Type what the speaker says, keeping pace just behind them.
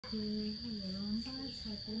thì giờ làm ba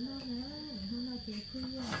sợi của nó nữa hôm nay thì cứ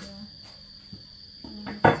giờ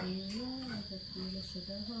chỉ là chỉ là sự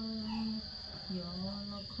đó thôi giờ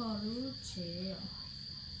nó khó lúc trẻ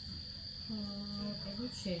cái lúc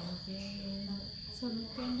trẻ thì sau lúc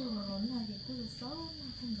quen được mà lớn này thì cứ là xấu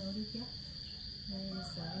không được đi chứ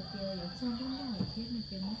sợ thì giờ trong cái này thế mà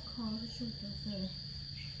thì nó khó cái sự đó thôi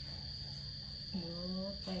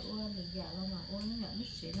nhiều tại uống được dạ đâu mà uống nó nhận nó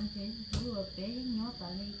sẽ nó thế nếu mà bé nhỏ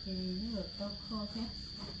tại đây thì nó được tao kho thế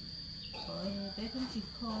rồi bé không chỉ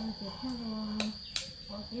kho thì theo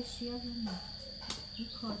có bé xíu thế mà cái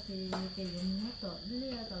kho thì cái dùng nó tội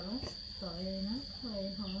lia tội lắm tội nó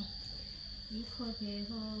thôi họ cái kho thì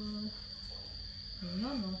họ nó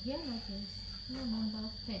ghét là thì nó mong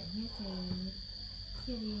bao phèn hết thì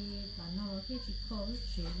khi đi cả nó cái chỉ kho cái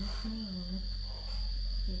chuyện nó không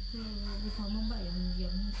thì cứ đi phòng mong bạn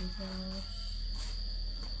giống thì cho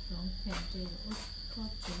lòng thèm thì khó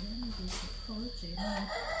chế nó thì khó chế này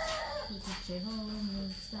thì chế hơn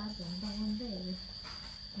mình xa đến đâu vấn đề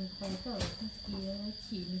mình phải ở cái kia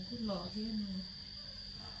chỉ mình cứ lọ thế này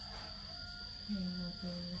mình thì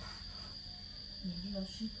mình là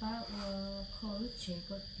ship out khó chế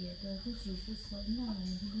có tiền rồi cái gì cứ sống nào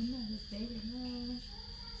như này thì bé thì nó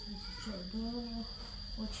chỗ đó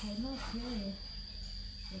có chế nó thế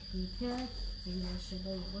cứ thế thì là sẽ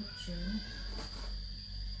đâu có chuyện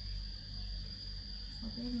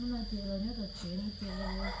ok nó là thì là nhớ được chuyện thì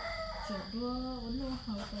là chỗ đó uống nó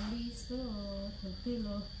hậu cái ly số thứ tư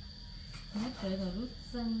rồi nhớ tới là lúc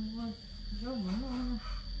sang qua rau muống nó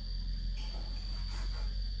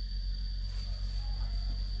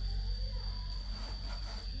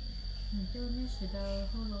mình cho nó sẽ đâu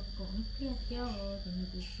không là cũng kia kéo thì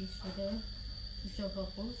mình sẽ đâu cho vào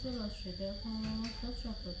cố sẽ là sẽ đâu không có cho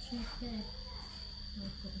vào chơi cái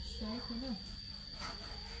cũng sai thế nào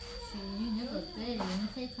chỉ như nhớ được cái nó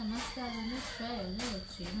thấy thằng nó sao nó sai nó được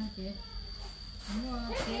chuyện nó chị mua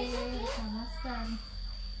cái thằng nó sao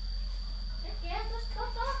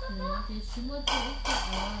thì chỉ mua cái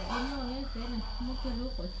ở nó cái này mua cái lúa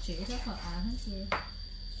của chị đó họ ăn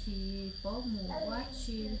chị bỏ mù quá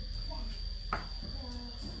chị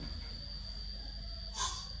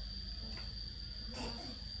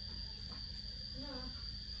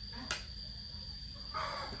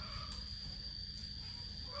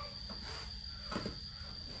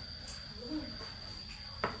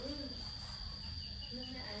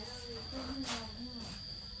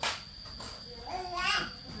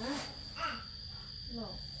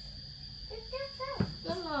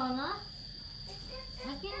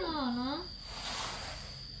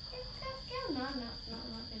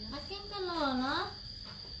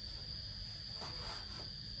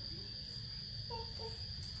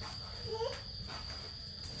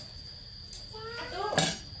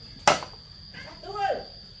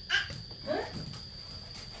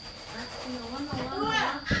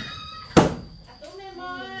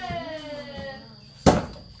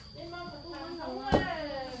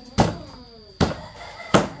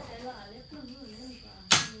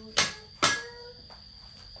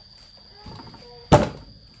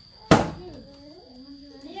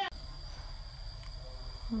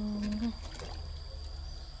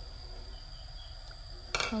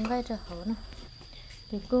không gây ra hổ nè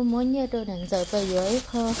thì cô muốn nhớ tôi đàn giờ bây giờ ấy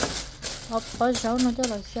thôi có sáu nó cho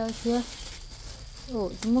là sao chưa ủa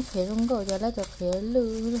mất khế không gọi cho lấy cho khế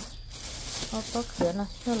lư có khế là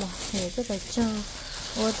cho là nhiều cái bài cho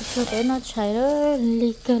ủa cho bé nó cháy đó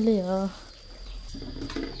ly cơ liệu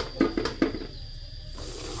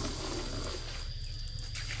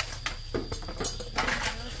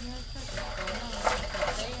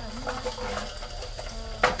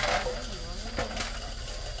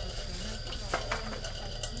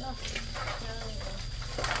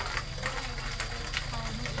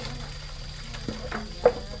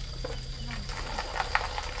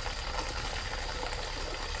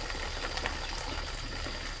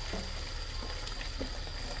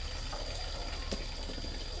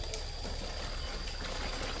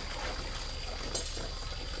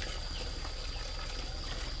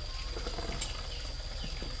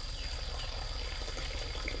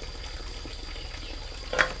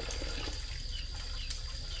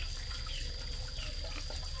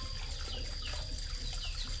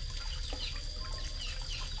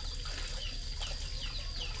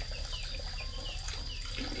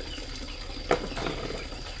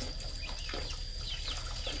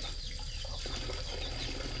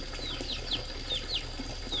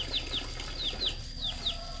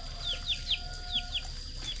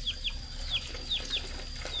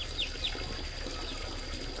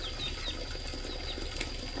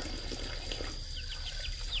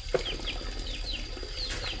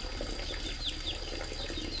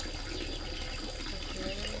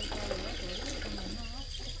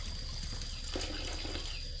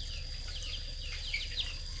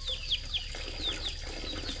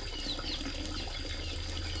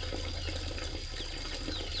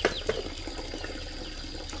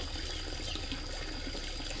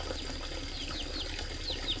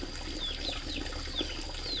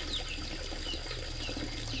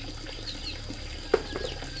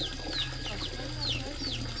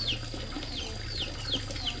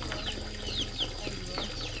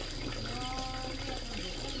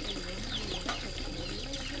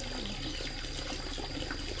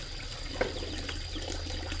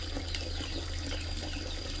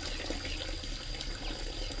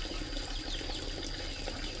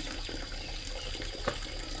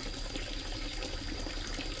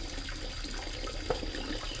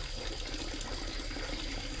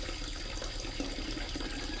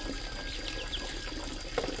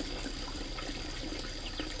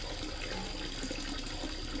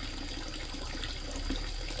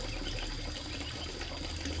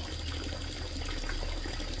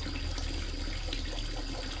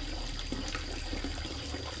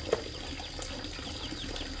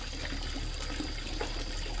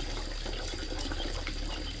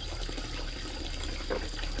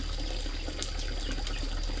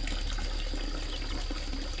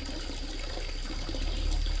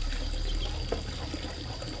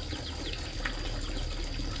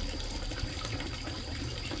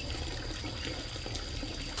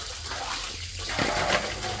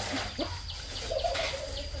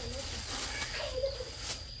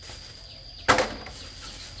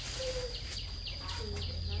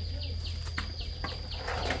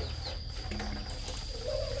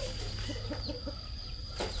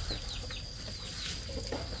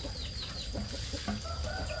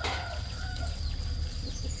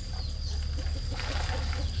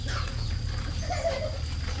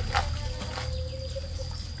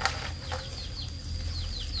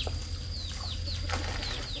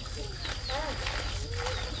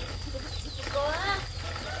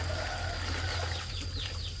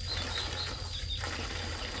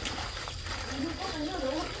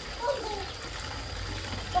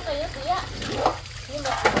có cái gì á nhưng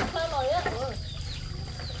mà thơ rồi á.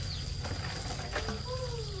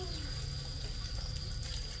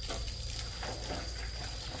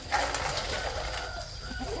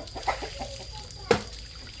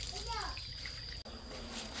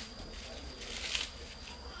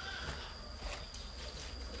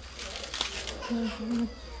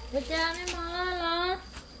 Bây giờ mới mò lo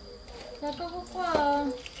sao có quá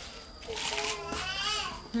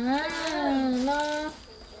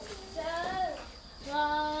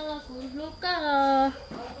lo của lúc á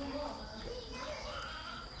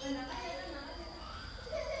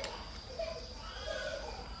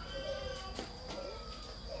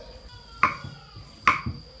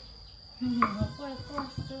quay qua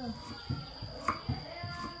xưa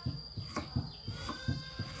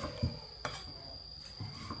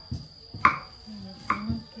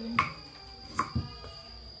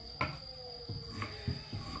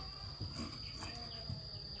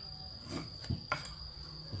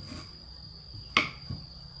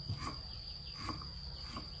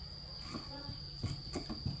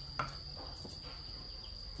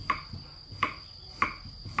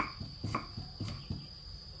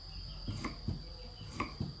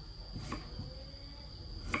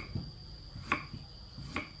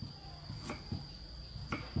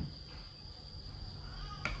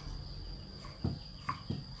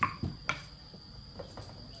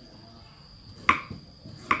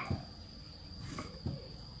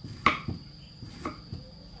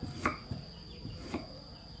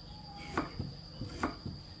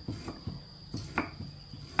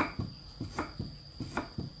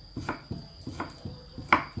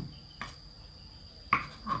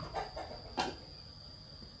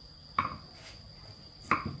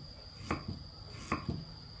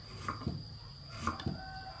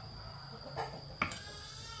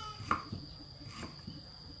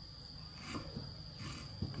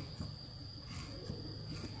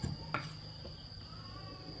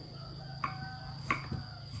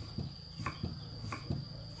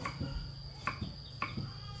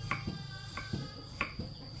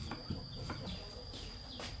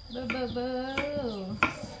bơ bơ bơ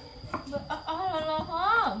bơ lo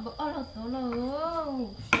ha bơ lo to lo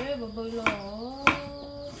xe bơ bơ lo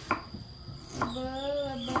bơ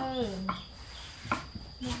bơ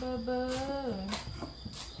bơ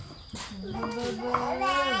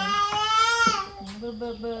bơ bơ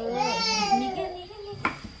bơ bơ ni cái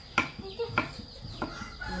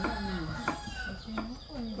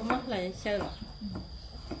có mất lại chơi rồi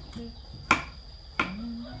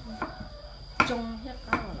trong hết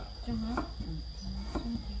cá rồi trong hả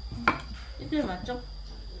ít đi mà trong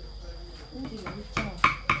cái gì mà trong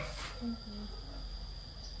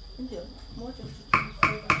cái gì mỗi chỗ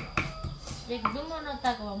vậy đúng không nó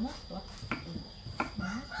ta có mất rồi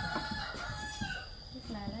nhất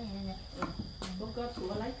là đấy nè không có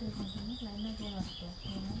thua lấy thì không nhất là nó kia là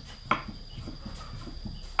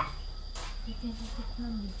cái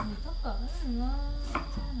mình tất cả nó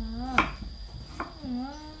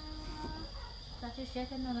ta sẽ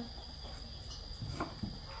thế nào đây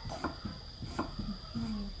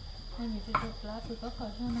mình sẽ chụp lá từ có khỏi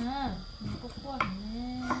thôi nè mình có quần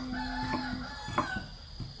nè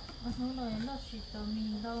hôm nay nó chỉ tao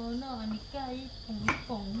mình đâu nó ăn cái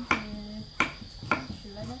phồng thì chỉ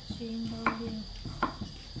lấy nó xin đâu đi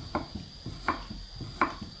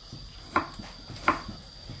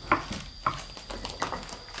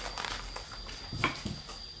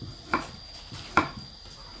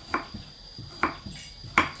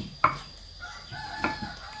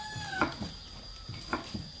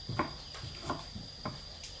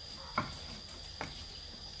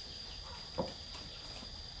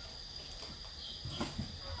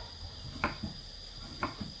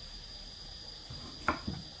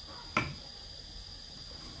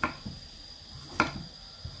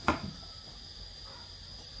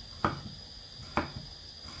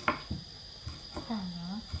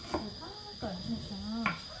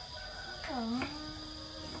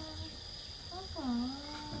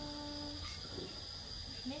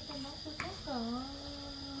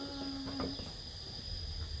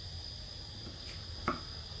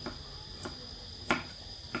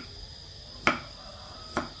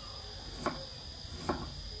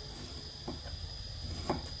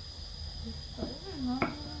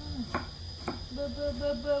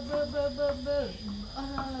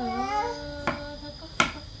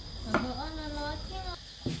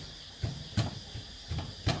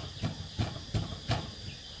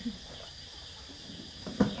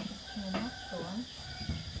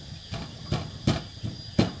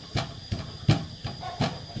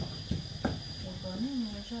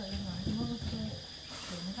Trời ơi,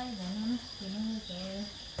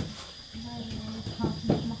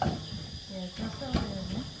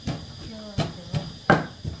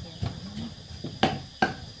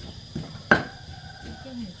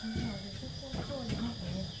 cái này không vào thì chắc có thôi nó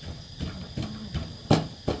phải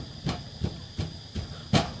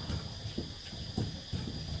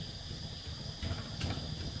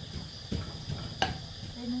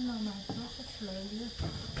đây nó là nó sẽ lấy nữa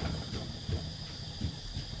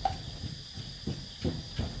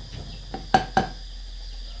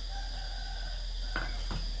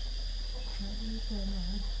nó đi từ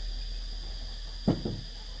mà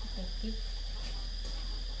phải kít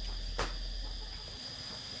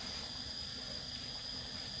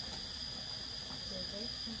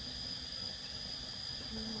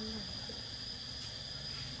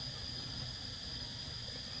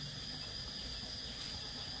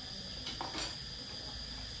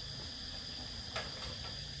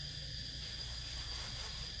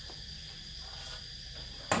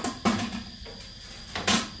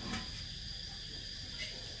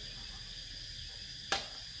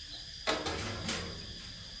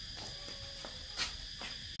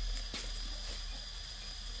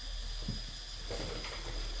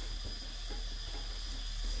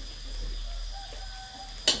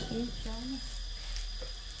cái trống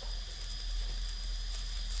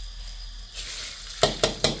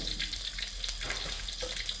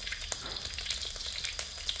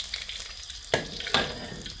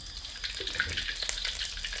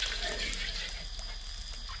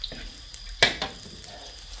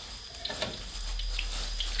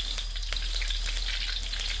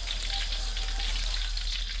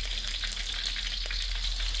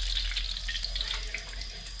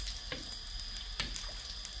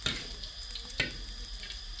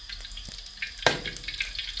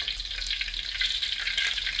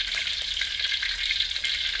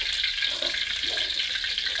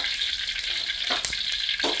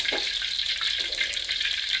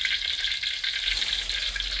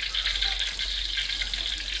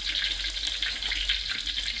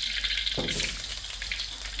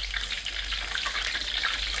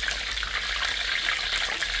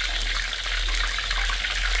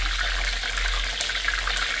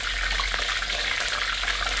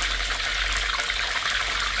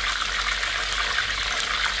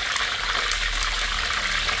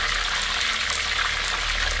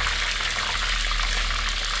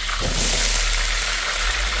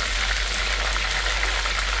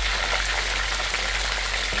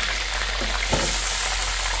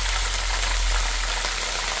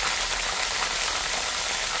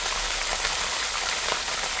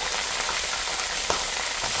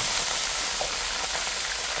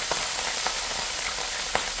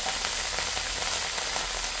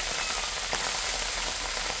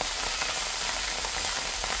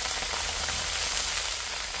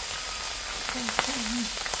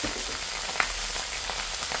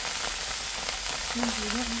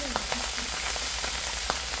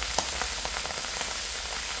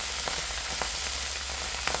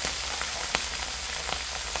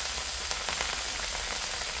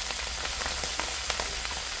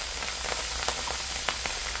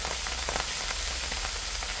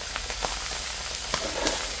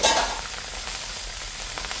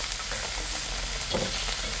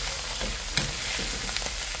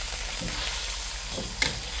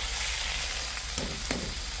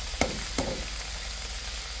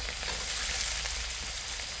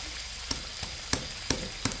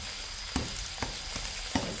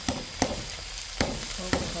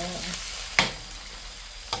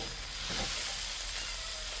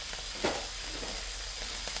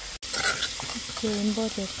em bỏ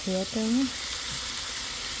được khía tới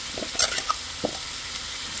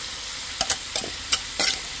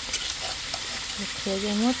khía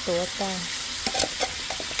cho mất tuổi ta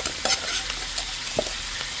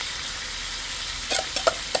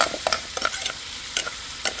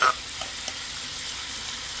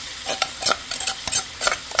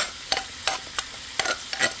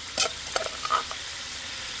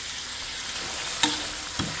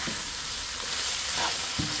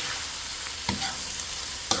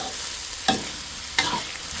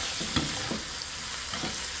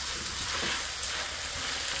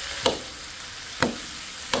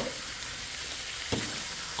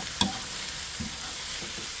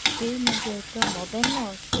cái mình giờ cho một bé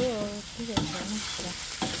nào cái gì đó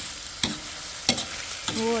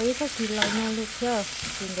ôi cái gì lại nào được chưa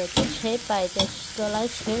thì người ta chế bài để tôi lấy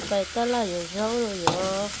chế bài tới là rồi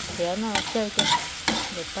rồi thì nó chơi cho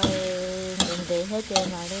người ta mình để hết tiền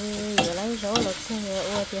mà đi rồi lấy rau lột xong rồi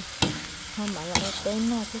ua tiền không mà lại bé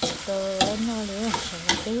nào cái tôi lấy nó nữa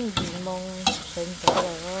cái gì mong sinh cho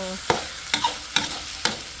là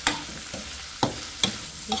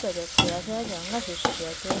cái được sửa thế rồi nó thì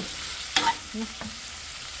sửa chứ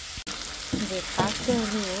để tắt cho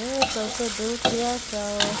nữa tôi sẽ đưa kia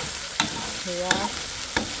cho thì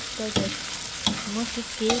tôi thì muốn cái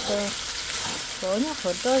kí rồi khổ nhá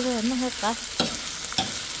khổ tôi rồi nó hết cả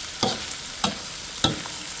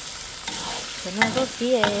cho nó có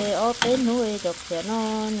kí ở bên núi được cho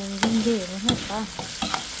nó nhìn gì nó hết cả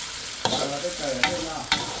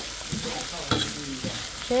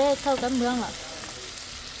sẽ thâu cả mương ạ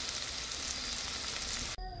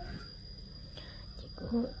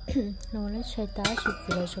nó lấy xe tá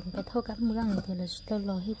chỉ là dùng cái thâu cả mương thì là tôi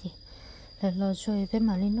lo hết thì là lo rồi cái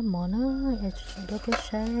mà lên nó mỏ nó đó cái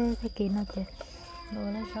xe cái kia nó thì nó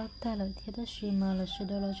lấy rau ta lại thì đó xì mà là xì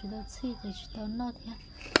đó là xì đó xì thì xì đó nó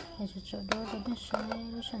thì chỗ đó nó biết xe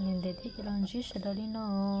nó sang nhìn để thì cái lòng chỉ sẽ đó đi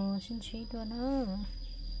nó xin chỉ đó nữa